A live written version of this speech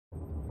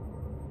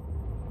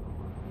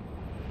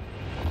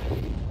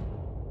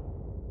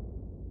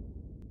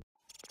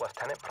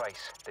Lieutenant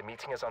Price, the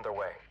meeting is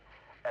underway.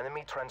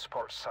 Enemy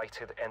transport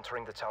sighted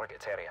entering the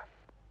target area.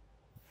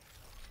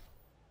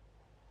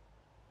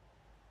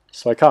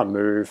 So I can't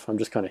move, I'm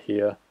just kind of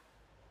here.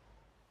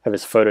 I have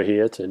this photo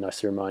here to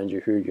nicely remind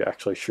you who you're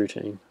actually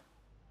shooting.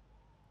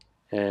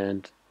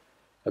 And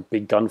a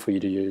big gun for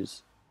you to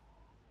use.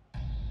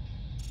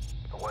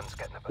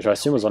 Which I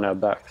assume was on our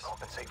backs.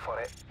 Compensate for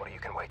it, or you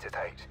can wait it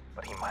out.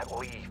 But he might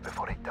leave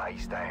before it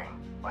dies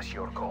down. That's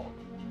your call.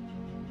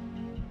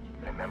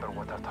 Remember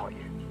what I taught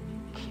you.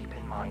 Keep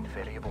in mind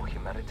variable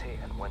humidity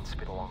and wind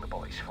speed along the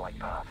bullet's flight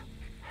path.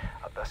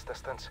 At this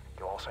distance,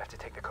 you'll also have to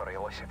take the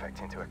Coriolis effect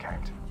into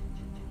account.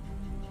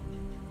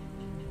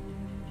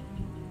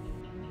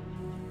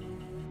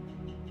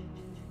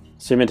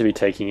 So you're meant to be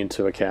taking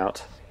into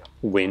account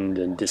wind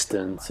and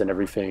distance and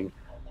everything,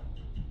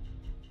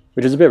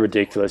 which is a bit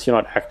ridiculous. You're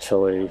not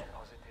actually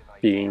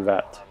being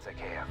that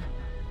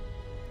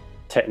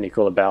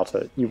technical about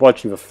it. You're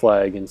watching the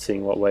flag and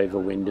seeing what way the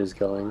wind is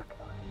going.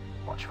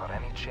 Watch for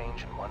any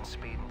change in wind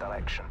speed and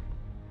direction.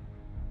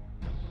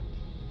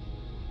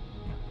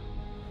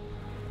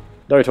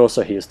 Note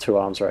also he has two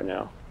arms right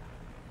now,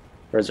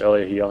 whereas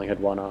earlier he only had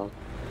one arm.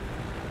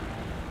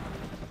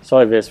 So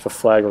like this, the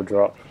flag will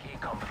drop.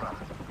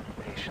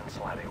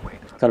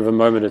 Kind of a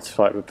moment it's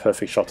like the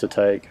perfect shot to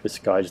take. This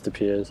guy just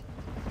appears. It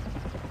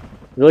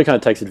really kind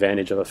of takes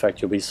advantage of the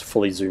fact you'll be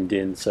fully zoomed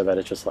in so that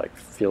it just like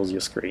fills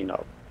your screen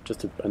up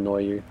just to annoy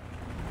you.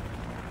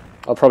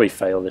 I'll probably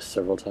fail this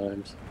several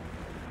times.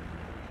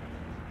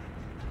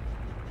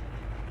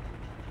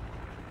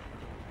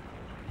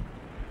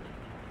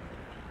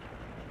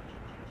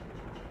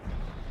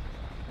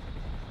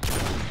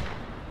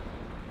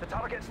 The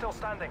target's still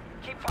standing.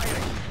 Keep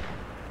firing.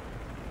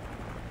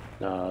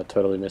 Nah,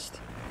 totally missed.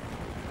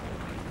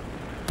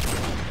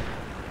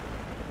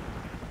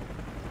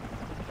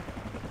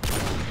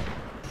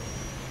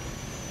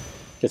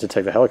 Get to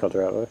take the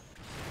helicopter out though.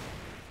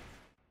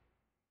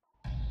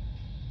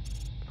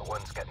 The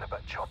wind's getting a bit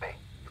choppy.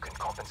 You can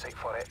compensate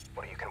for it,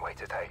 or you can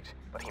wait it out.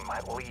 But he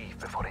might leave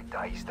before it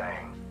dies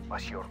down.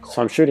 That's your call.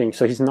 So I'm shooting,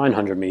 so he's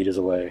 900 meters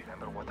away.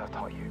 Remember what I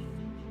taught you.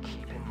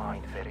 Keep in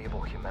mind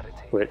variable humidity.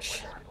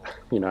 Which,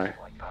 you know.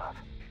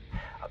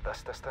 At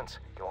this distance,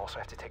 you'll also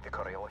have to take the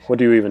Coriolis. What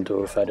do you even do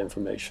with that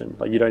information?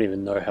 Like, you don't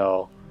even know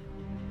how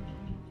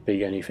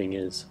big anything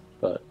is.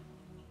 But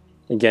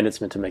again,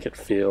 it's meant to make it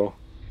feel.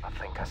 I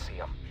think I see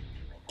him.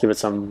 Give it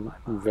some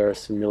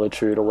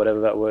verisimilitude or whatever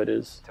that word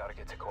is.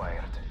 Target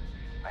acquired.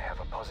 I have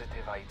a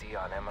positive ID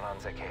on Emran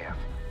Zakhaev.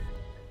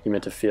 You're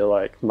meant to feel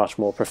like much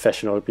more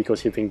professional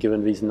because you've been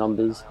given these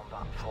numbers. On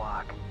that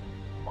flag.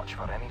 Watch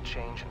for any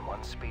change in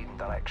wind speed and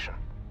direction.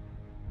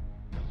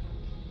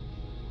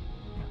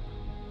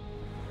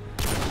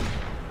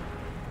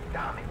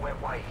 Damn, it went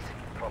wide.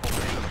 Probably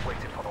should have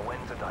waited for the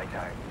wind to die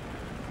down.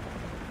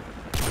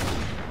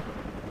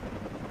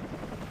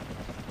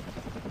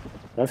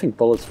 I don't think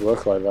bullets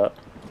work like that.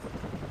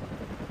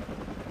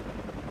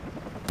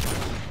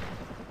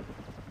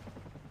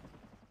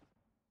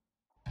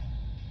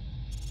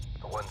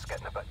 The wind's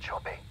getting a bit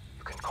choppy.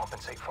 You can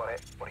compensate for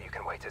it, or you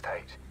can wait it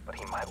out. But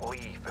he might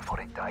leave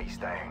before it dies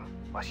down.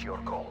 That's your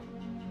call.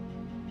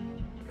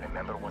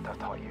 Remember what I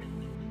taught you.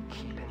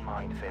 Keep in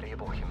mind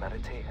variable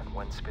humidity and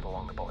wind speed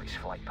along the bullet's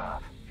flight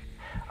path.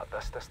 At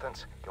this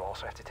distance, you'll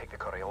also have to take the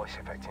Coriolis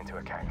effect into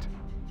account.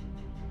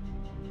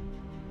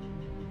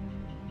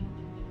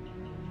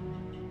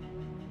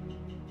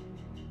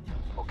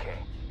 Okay,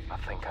 I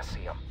think I see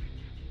him.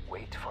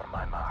 Wait for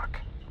my mark.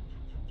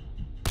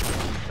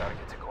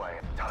 Target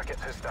acquired. Target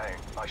is down.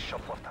 I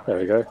shoplift him. There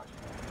we go.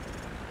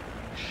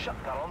 Shut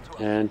that onto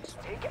him. And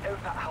Take it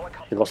out that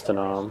helicopter. he lost an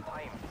arm.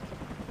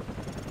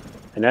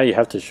 And now you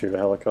have to shoot a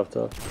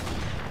helicopter.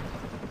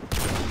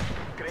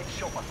 Great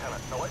shot,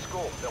 Lieutenant. Now let's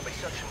go. They'll be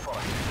searching for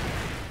us.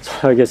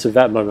 So I guess with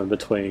that moment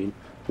between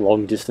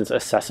long distance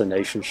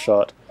assassination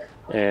shot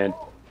and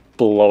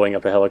blowing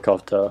up a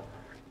helicopter,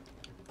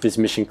 this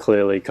mission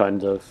clearly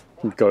kind of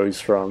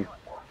goes from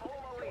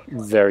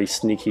very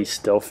sneaky,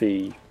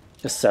 stealthy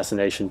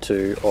assassination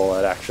to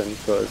all-out action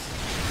because,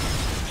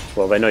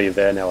 well, they know you're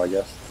there now, I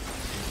guess.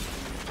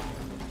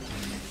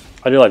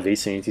 I do like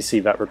these scenes. You see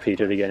that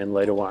repeated again in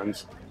later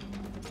ones.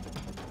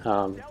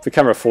 The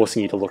camera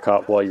forcing you to look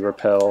up while you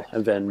rappel,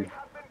 and then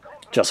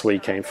just where you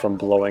came from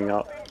blowing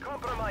up.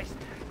 Compromised.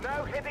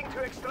 Now heading to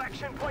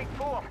extraction point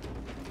 4.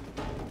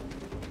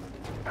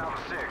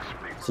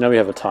 So now we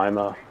have a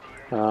timer.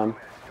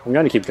 I'm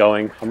going to keep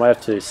going. I might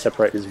have to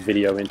separate this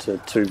video into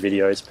 2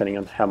 videos depending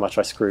on how much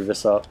I screw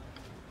this up.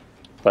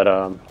 But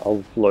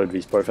I'll load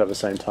these both at the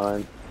same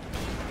time.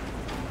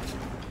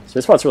 So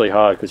this part's really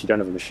hard because you don't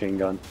have a machine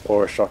gun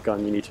or a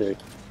shotgun. You need to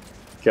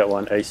get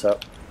one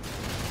ASAP.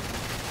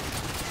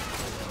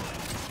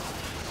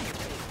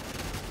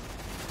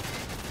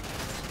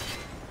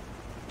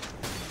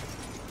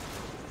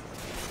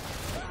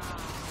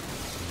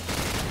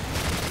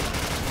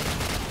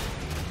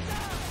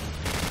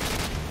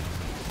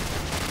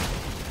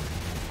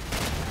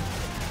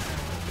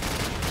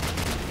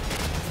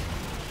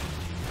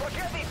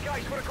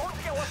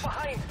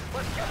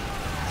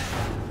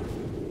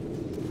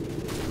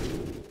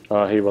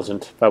 He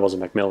wasn't. That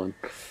wasn't Macmillan.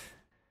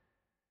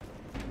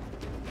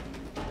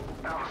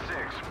 Alpha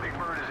 6, Big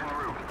Bird is en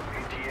route.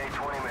 ETA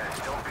 20 minutes.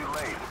 Don't be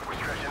late. We're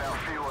stretching out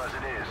fuel as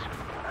it is.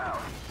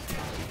 Out.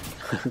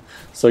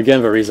 So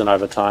again, the reason I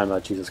have a timer,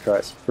 Jesus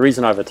Christ. The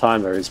reason I have a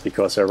timer is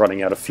because they're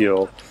running out of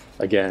fuel.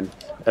 Again,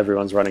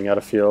 everyone's running out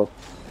of fuel.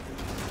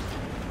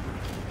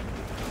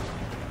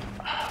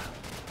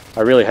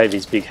 I really hate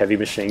these big heavy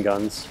machine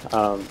guns.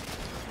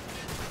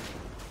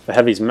 They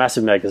have these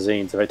massive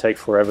magazines that they take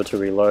forever to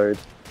reload.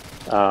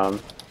 And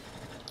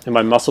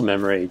my muscle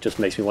memory just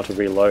makes me want to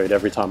reload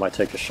every time I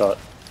take a shot.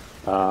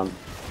 Oh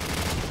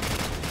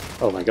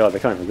my god, they're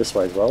coming from this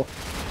way as well.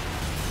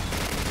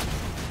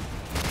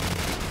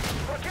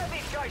 Forget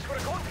these guys, we're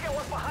going to get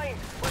left behind.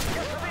 Let's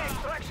get to the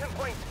extraction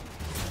point.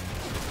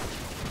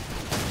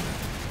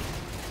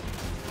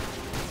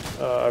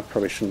 I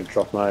probably shouldn't have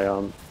dropped my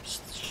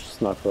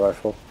sniper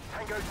rifle.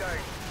 Tango down.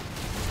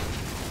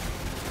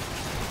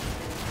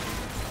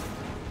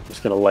 I'm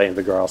just going to lay in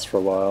the grass for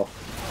a while.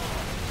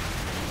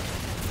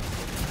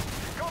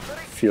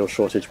 Fuel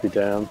shortage be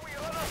down. We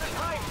run out of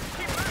time.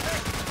 Keep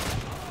moving.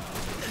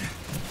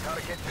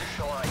 Gotta get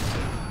neutralized.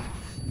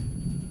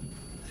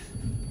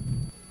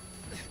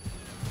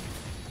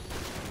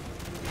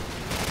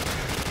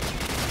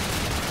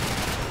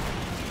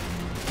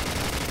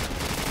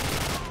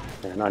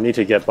 And I need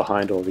to get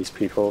behind all these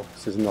people.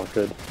 This is not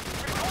good. We're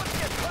going to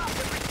get trapped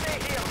if we stay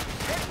here.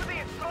 Head to the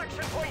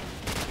extraction point.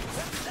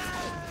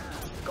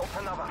 Go for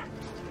another.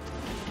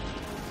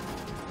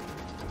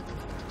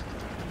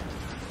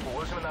 We'll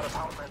lose him in that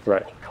apartment.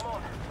 Right. Come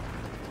on.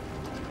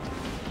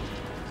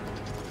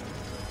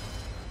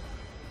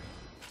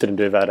 Didn't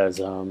do that as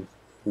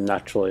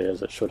naturally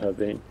as it should have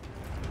been.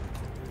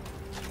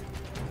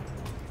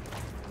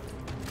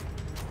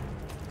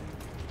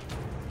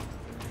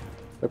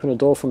 Open a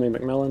door for me,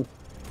 Macmillan.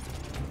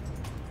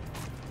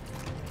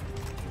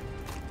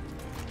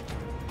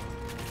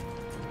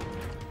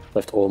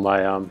 Left all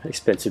my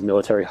expensive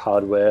military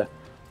hardware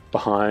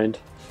behind.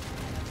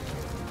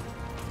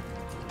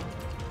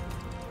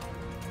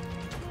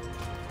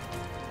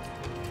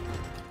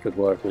 Good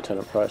work,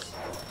 Lieutenant Price.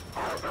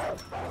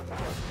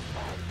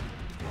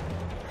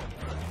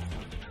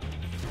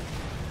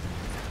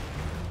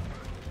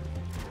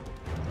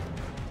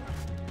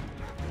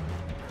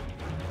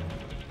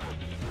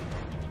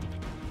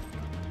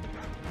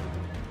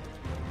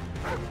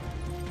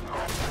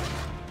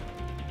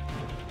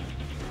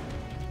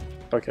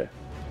 Okay. I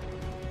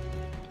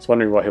was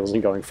wondering why he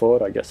wasn't going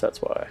forward. I guess that's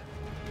why.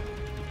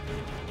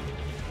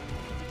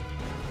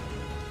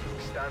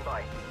 Stand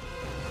by.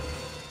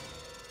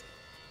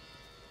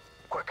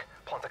 Quick,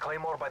 plant a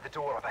claymore by the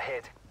door up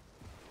ahead.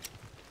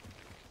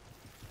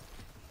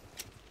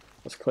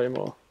 That's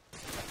Claymore.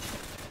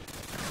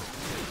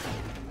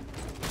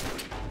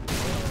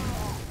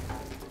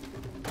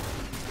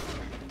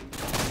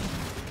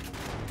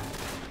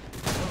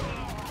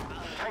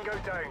 Tango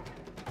down.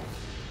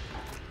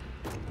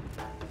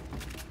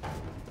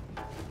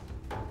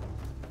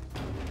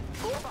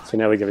 So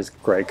now we get this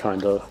great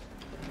kind of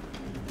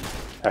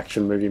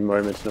action movie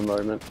moment in a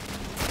moment.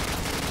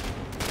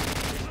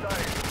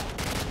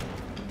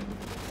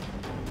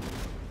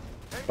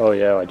 Oh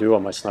yeah, I do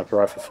want my sniper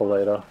rifle for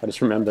later. I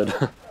just remembered.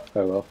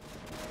 Oh well.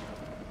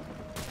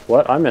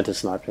 What? I meant to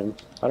snipe him.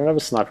 I don't have a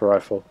sniper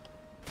rifle.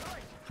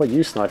 What,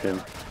 you snipe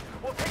him?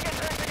 We'll take it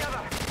down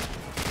together.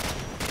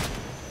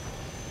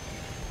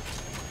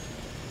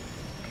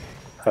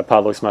 That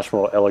part looks much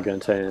more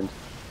elegant and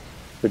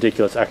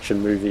ridiculous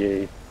action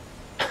movie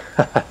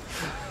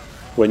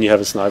when you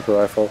have a sniper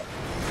rifle.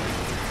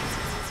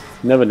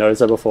 Never noticed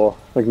that before.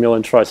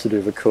 Macmillan tries to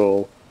do the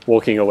cool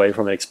walking away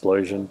from an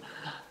explosion,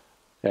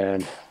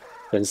 and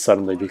then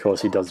suddenly,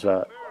 because he does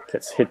that,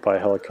 gets hit by a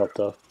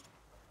helicopter.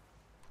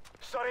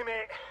 Sorry,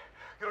 mate.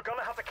 You're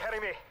gonna have to carry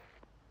me.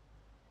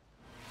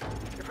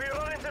 If we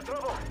run into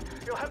trouble,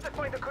 you'll have to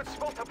find a good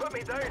spot to put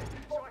me down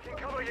so I can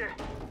cover you.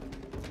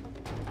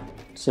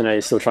 So now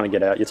you're still trying to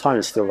get out. Your time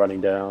is still running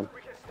down.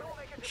 We can still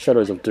make it.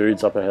 Shadows of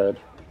dudes up ahead.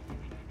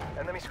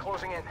 Enemies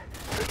closing in.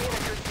 Put me in a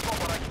good spot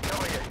where I can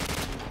cover you.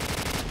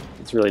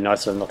 It's really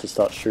nice of him not to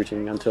start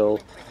shooting until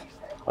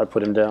I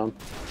put him down.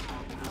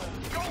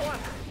 Go on.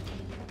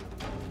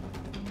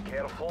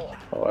 Careful.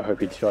 Oh, I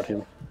hope he shot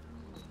him.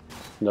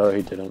 No,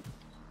 he didn't.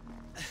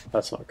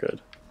 That's not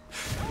good.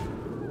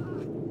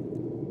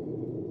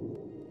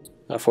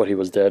 I thought he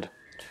was dead.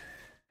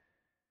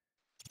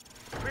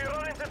 If we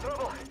run into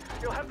trouble,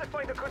 you'll have to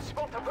find a good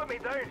spot to put me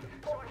down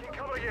so I can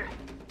cover you.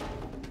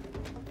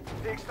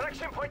 The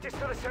extraction point is to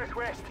the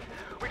southwest.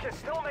 We can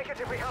still make it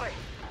if we hurry.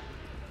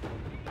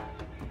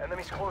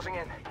 Enemies closing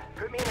in.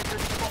 Put me in a good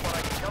spot where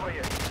I can cover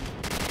you.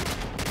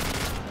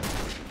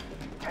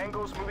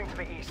 Tango's moving to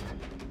the east.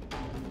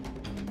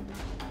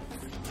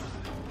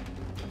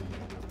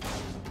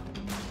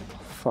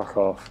 Fuck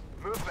off.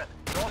 Movement,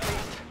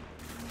 northeast.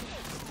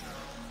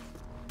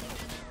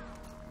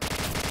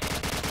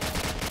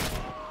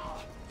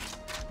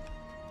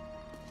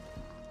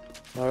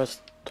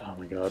 Oh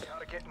my god.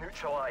 Gotta get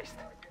neutralized.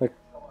 Like,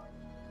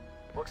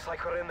 Looks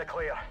like we're in the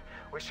clear.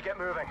 We should get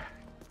moving.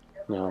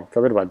 No,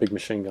 got rid of my big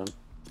machine gun.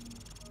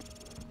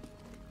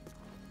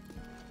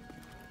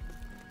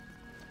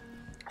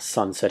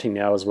 Sun setting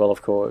now as well,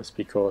 of course,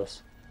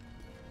 because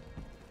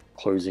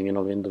closing in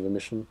on the end of the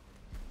mission.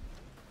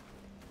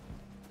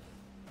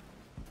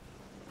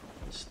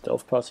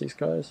 Stealth past these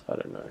guys? I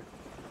don't know.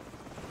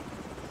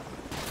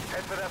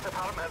 Head for that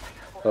apartment.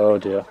 Oh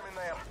dear. Them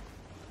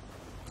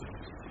in there.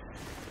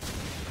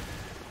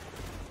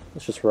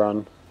 Let's just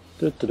run.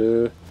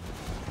 Do-do-do.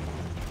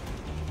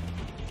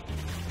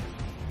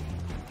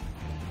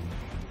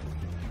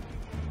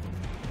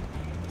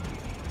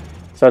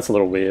 So that's a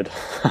little weird.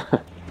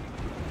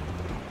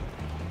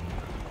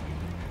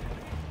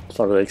 It's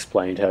not really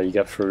explained how you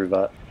get through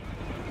that.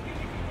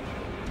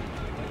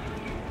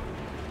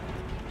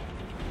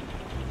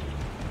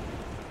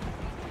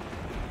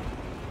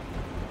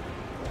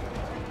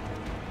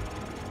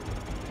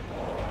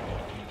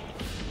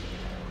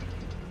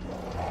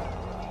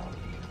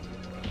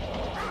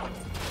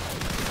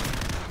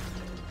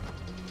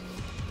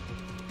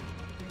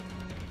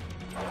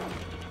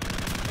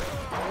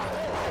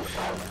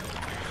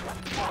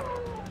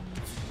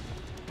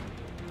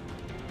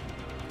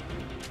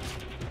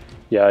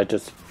 Yeah, I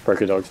just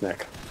broke a dog's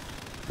neck.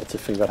 That's a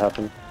thing that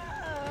happened.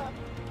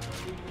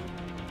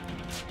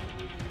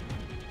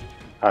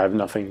 I have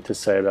nothing to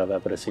say about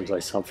that, but it seems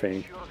like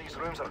something Sure these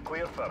rooms are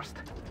clear first.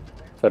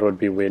 that would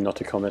be weird not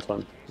to comment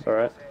on.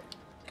 Alright.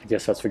 I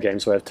guess that's the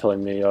game's way of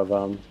telling me I've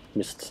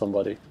missed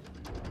somebody.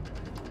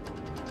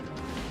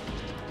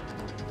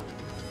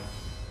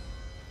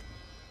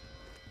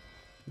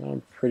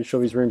 I'm pretty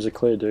sure these rooms are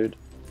clear, dude.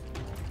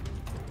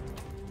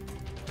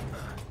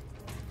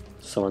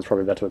 Someone's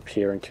probably about to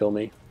appear and kill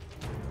me.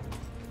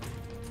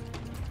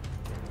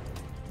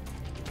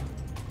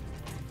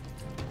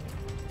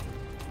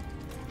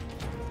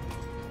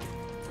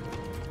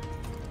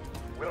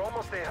 We're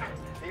almost there.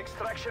 The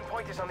extraction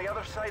point is on the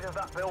other side of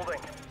that building.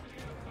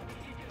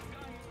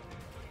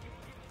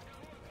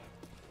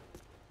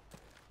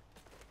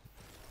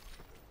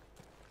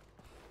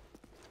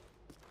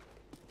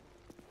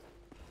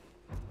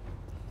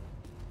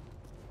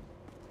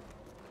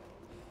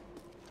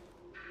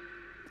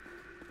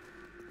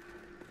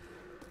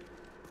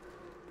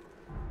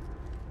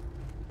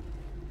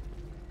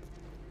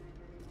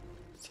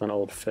 It's an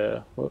old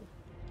fair. What?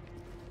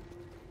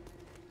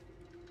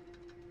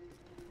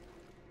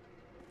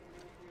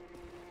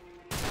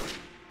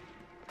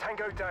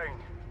 Tango down.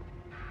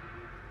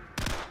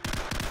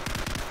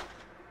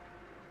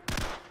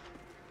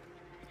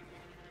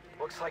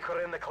 Looks like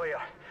we're in the clear.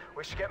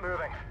 We should get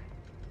moving.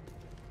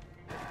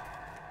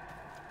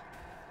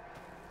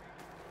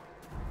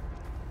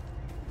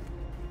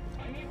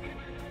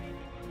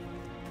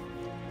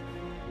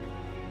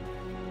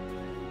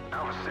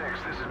 Alpha 6,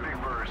 this is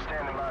Big Bird.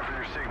 Standing by for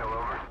your signal,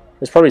 over.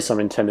 There's probably some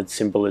intended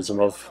symbolism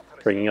of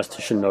bringing us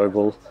to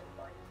Chernobyl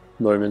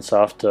moments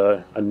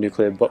after a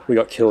nuclear we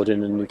got killed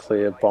in a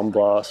nuclear bomb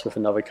blast with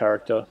another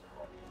character,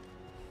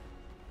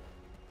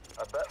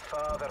 A bit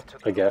farther to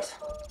the I guess.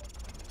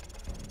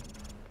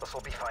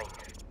 This'll be fine.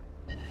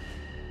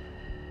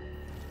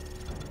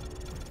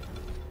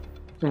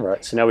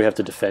 Alright, so now we have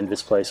to defend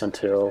this place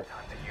until Time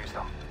to use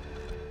them.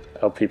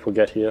 our people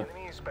get here.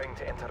 Enemy is bound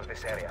to enter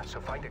this area,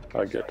 so find a good Oh,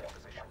 good. starting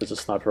position. There's a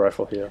sniper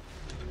rifle here.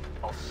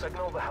 I'll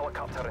signal the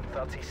helicopter in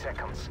 30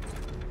 seconds.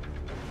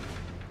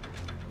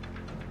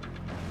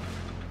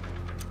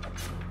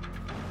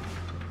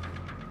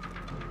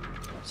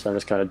 So I'm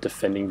just kind of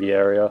defending the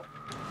area.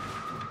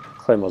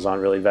 Claymores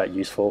aren't really that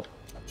useful.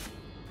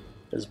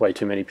 There's way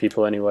too many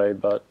people anyway,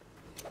 but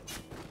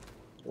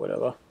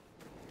whatever.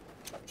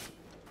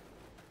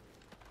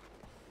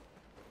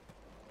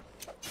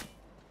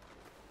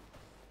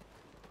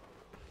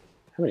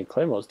 How many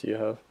claymores do you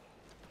have?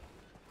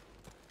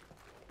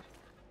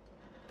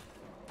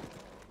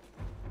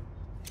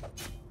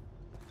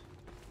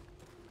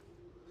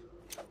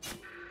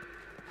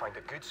 Find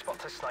a good spot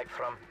to snipe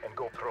from and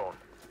go prone.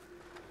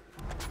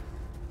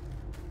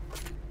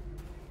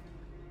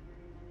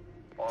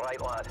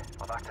 Alright lad,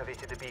 I've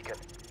activated the beacon.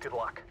 Good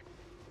luck.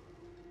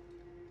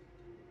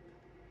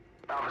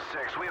 Alpha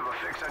 6, we have a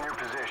fix on your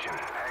position.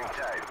 Hang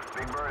tight.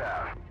 Big Bird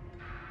out.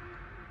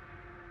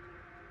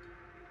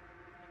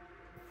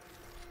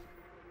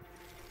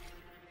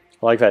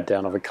 I like that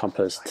down of a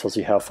compass. It tells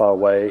you how far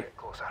away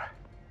Closer.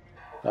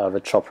 the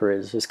chopper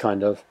is. This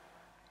kind of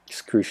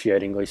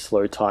excruciatingly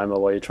slow timer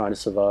while you're trying to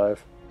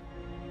survive.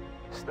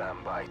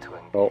 Stand by to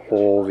engage. While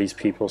all these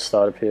people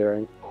start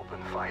appearing.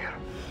 Open fire.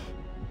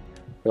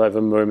 Like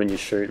the moment you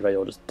shoot, they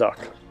all just duck.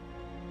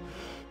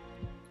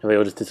 And they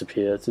all just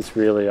disappear. It's just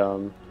really,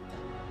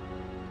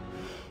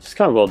 it's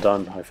kind of well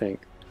done, I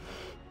think.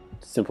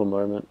 Simple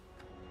moment.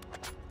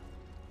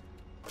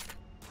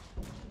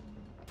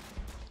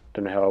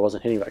 Don't know how I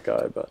wasn't hitting that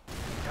guy, but...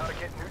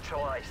 Target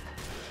neutralized.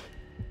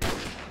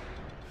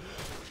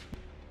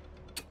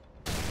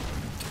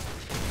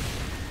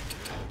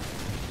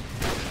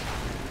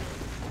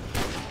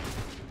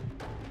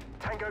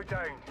 Tango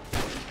down.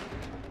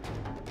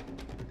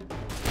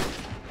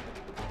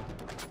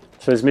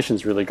 So his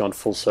mission's really gone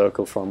full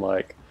circle from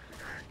like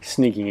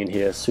sneaking in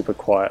here super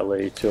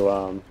quietly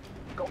to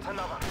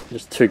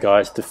just two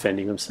guys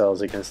defending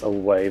themselves against a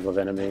wave of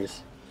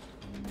enemies.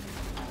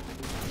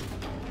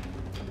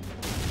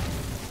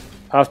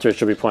 After, it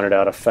should be pointed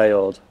out, a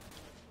failed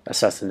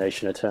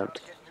assassination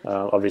attempt,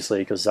 obviously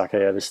because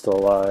Zakayev is still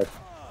alive,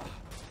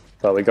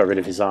 but we got rid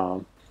of his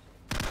arm.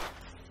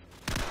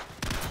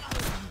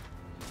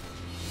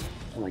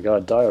 Oh my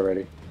god, die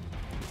already.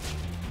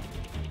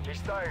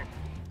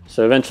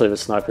 So eventually the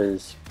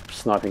sniper's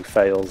sniping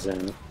fails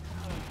and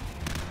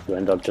you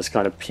end up just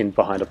kind of pinned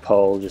behind a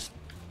pole, just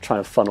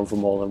trying to funnel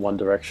them all in one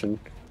direction.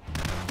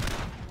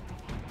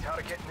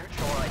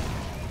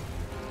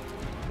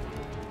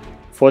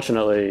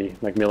 Fortunately,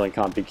 Macmillan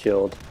can't be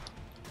killed.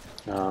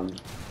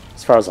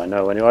 As far as I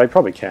know anyway. He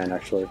probably can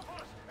actually.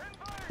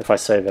 If I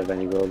save it,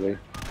 then he will be.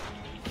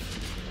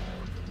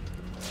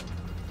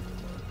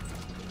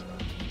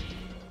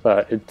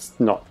 But it's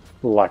not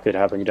likely to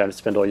happen. You don't have to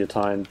spend all your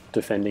time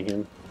defending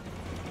him.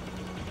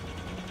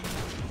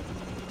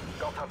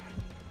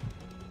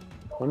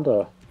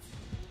 Wonder.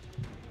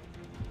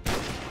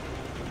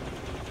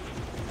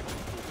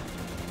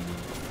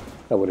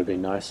 That would have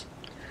been nice.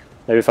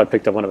 Maybe if I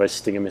picked up one of those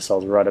Stinger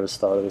missiles right at the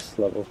start of this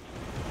level.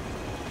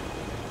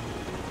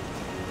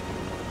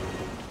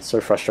 It's so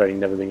frustrating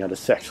never being able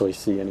to actually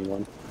see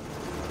anyone.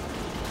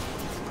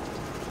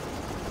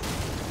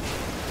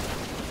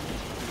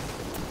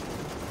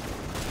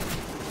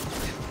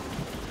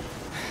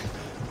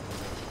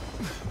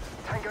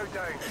 Tango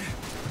down.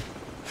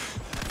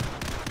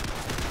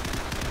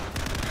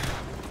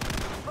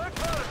 Look,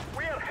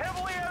 we are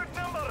heavily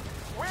outnumbered.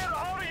 Where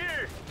are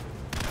you?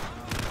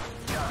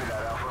 Copy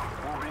that, Alpha.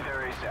 We'll be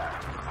there ASAP.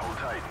 Hold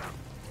tight.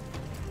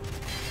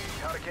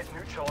 Target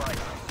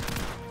neutralized.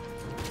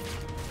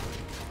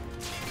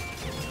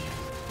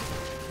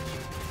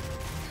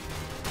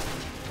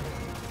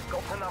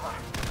 Got another.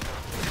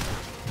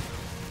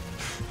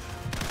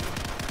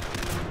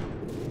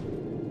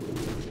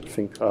 I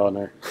think, oh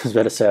no, I was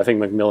about to say, I think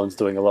Macmillan's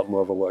doing a lot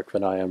more of a work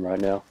than I am right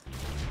now.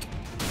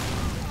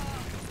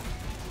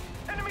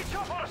 Enemy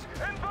choppers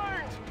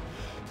inbound.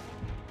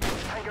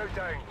 Tango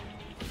down.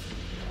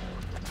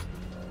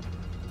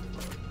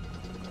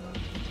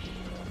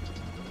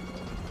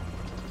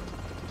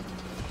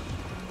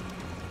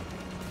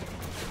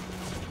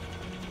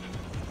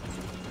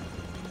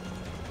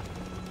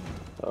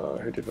 Oh,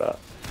 who did that?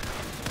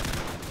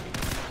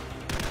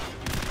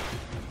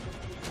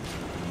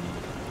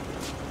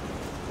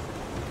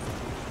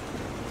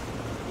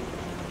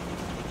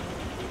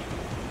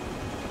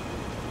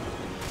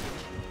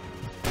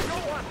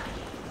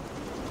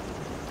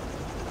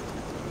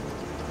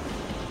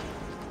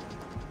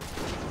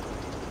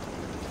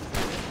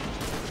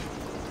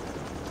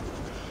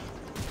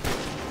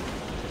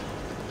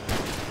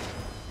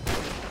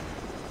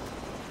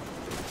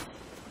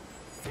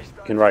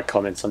 You can write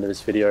comments under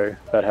this video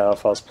about how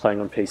if I was playing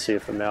on PC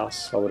with a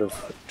mouse, I would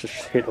have just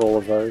hit all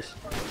of those.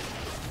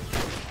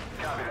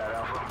 Copy that,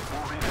 Alpha.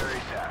 We'll be there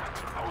ASAP.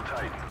 Hold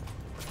tight.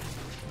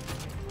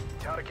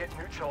 Target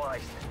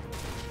neutralized.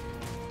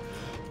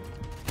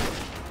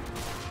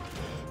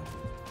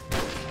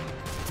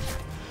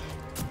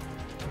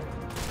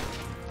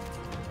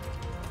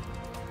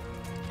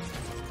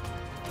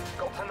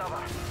 Got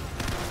another.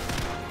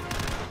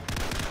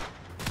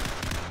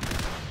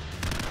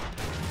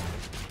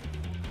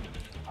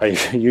 I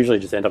usually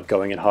just end up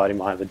going and hiding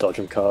behind the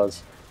dodgem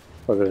cars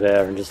over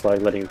there and just like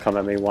letting them come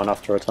at me one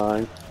after a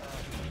time.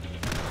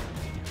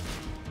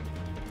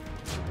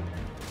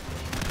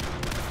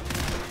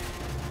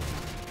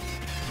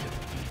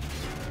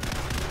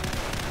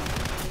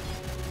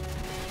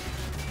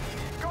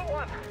 Got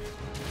one.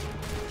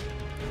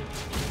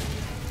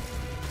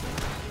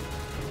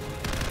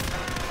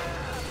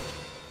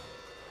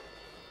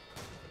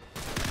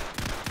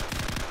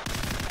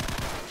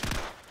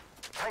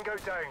 Tango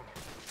down.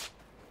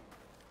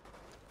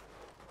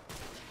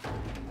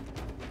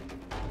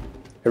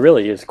 It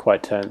really is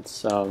quite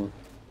tense.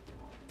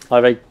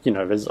 Like, you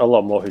know, there's a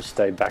lot more who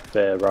stay back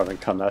there rather than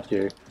come at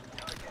you,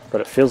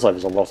 but it feels like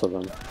there's a lot of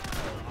them.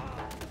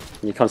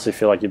 You constantly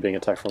feel like you're being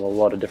attacked from a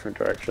lot of different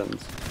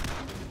directions.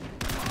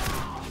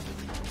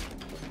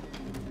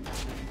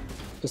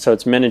 So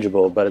it's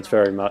manageable, but it's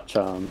very much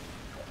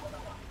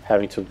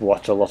having to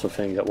watch a lot of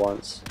things at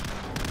once.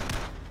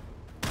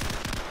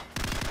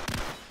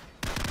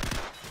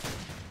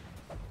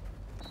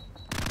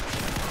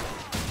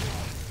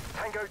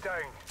 Tango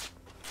down.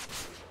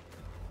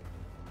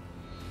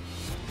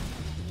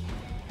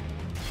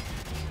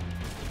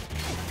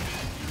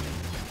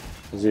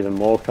 There's even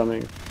more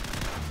coming.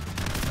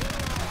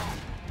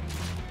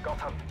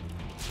 Got him.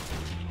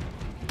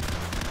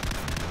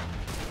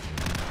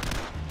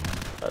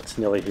 That's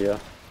nearly here.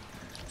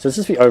 So this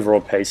is the overall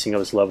pacing of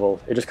this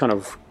level. It just kind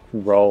of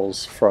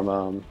rolls from,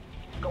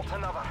 Got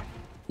another.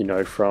 you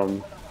know,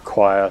 from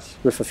quiet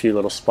with a few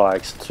little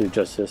spikes to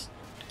just this,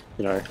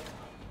 you know,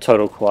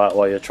 total quiet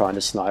while you're trying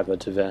to sniper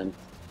to then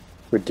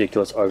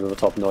ridiculous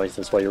over-the-top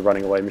noises while you're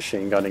running away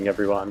machine gunning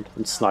everyone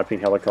and sniping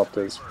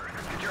helicopters.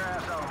 Get your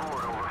ass on board.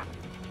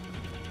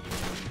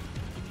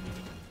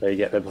 There you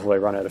get there before they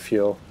run out of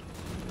fuel.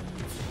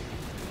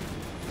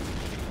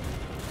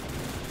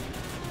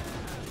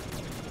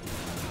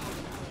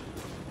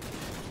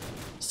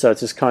 So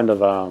it's just kind of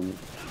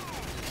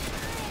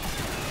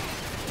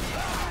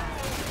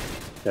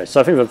so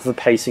I think the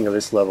pacing of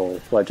this level,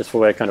 like just for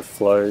where it kind of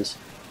flows,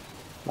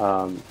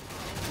 I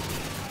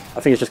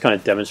think it's just kind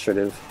of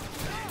demonstrative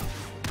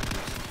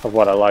of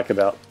what I like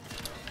about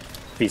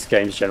these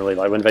games generally.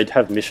 Like when they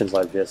have missions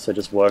like this, they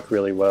just work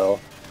really well,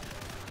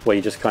 where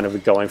you're just kind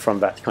of going from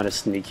that kind of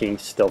sneaking,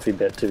 stealthy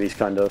bit to these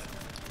kind of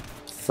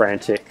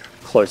frantic,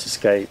 close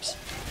escapes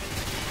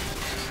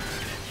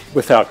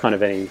without kind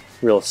of any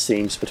real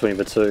seams between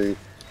the two.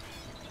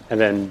 And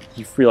then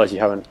you realize you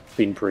haven't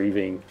been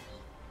breathing,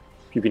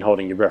 you've been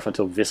holding your breath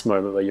until this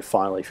moment where you're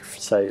finally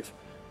safe.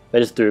 They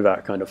just do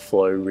that kind of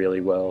flow really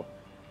well.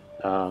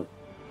 And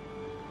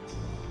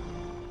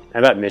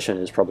that mission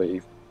is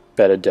probably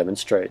better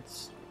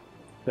demonstrates.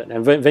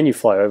 And then you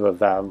fly over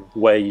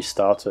where you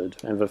started,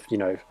 and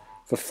the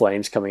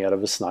flames coming out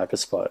of the sniper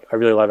spot. I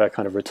really like that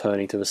kind of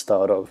returning to the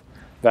start of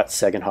that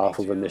second half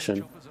of the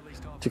mission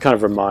to kind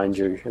of remind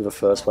you in the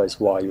first place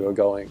why you were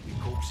going.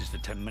 For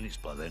 10 minutes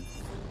by then.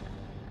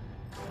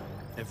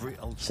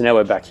 So now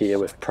we're back here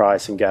with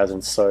Price and Gaz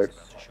and Soap.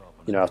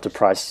 After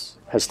Price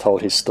has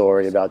told his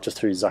story about just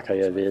who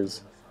Zakhaev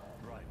is.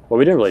 Well,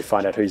 we didn't really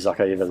find out who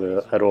Zakhaev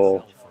is at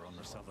all,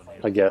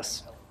 I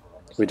guess.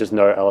 We just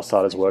know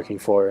Al-Assad is working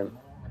for him.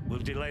 We'll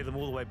delay them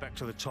all the way back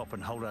to the top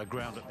and hold our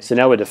ground at the... So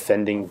now we're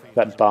defending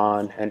that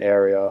barn and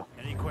area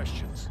Any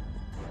questions?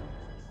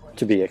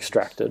 to be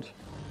extracted.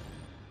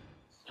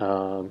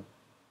 Now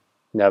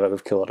that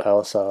we've killed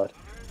Al-Assad.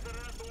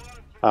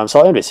 So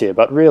I'll end this here,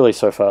 but really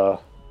so far...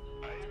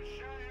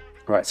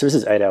 Right, so this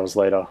is 8 hours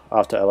later,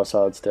 after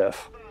Al-Assad's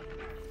death.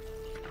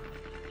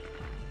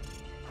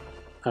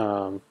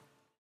 I'll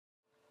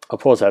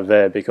pause that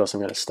there because I'm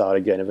going to start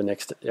again in the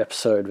next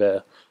episode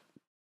there.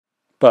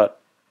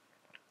 But,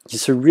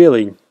 so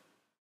really,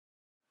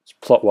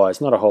 plot-wise,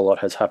 not a whole lot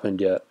has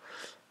happened yet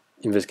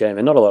in this game,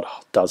 and not a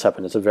lot does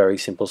happen. It's a very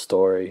simple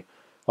story.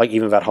 Like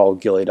even that whole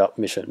Ghillied Up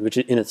mission, which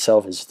in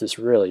itself is this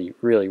really,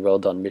 really well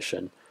done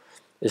mission.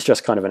 It's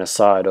just kind of an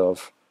aside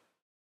of,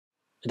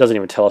 it doesn't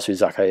even tell us who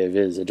Zakhaev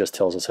is, it just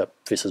tells us that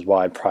this is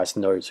why Price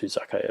knows who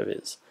Zakhaev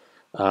is.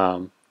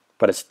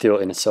 But it's still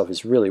in itself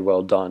is really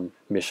well done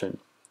mission,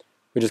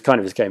 which is kind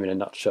of this game in a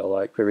nutshell.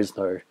 Like there's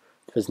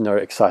no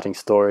exciting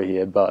story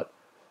here, but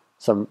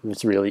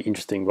it's really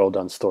interesting, well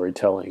done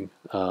storytelling.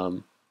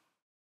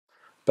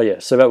 But yeah,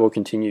 so that will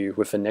continue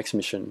with the next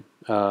mission.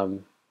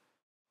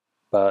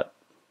 But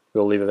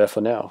we'll leave it there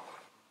for now.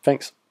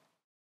 Thanks.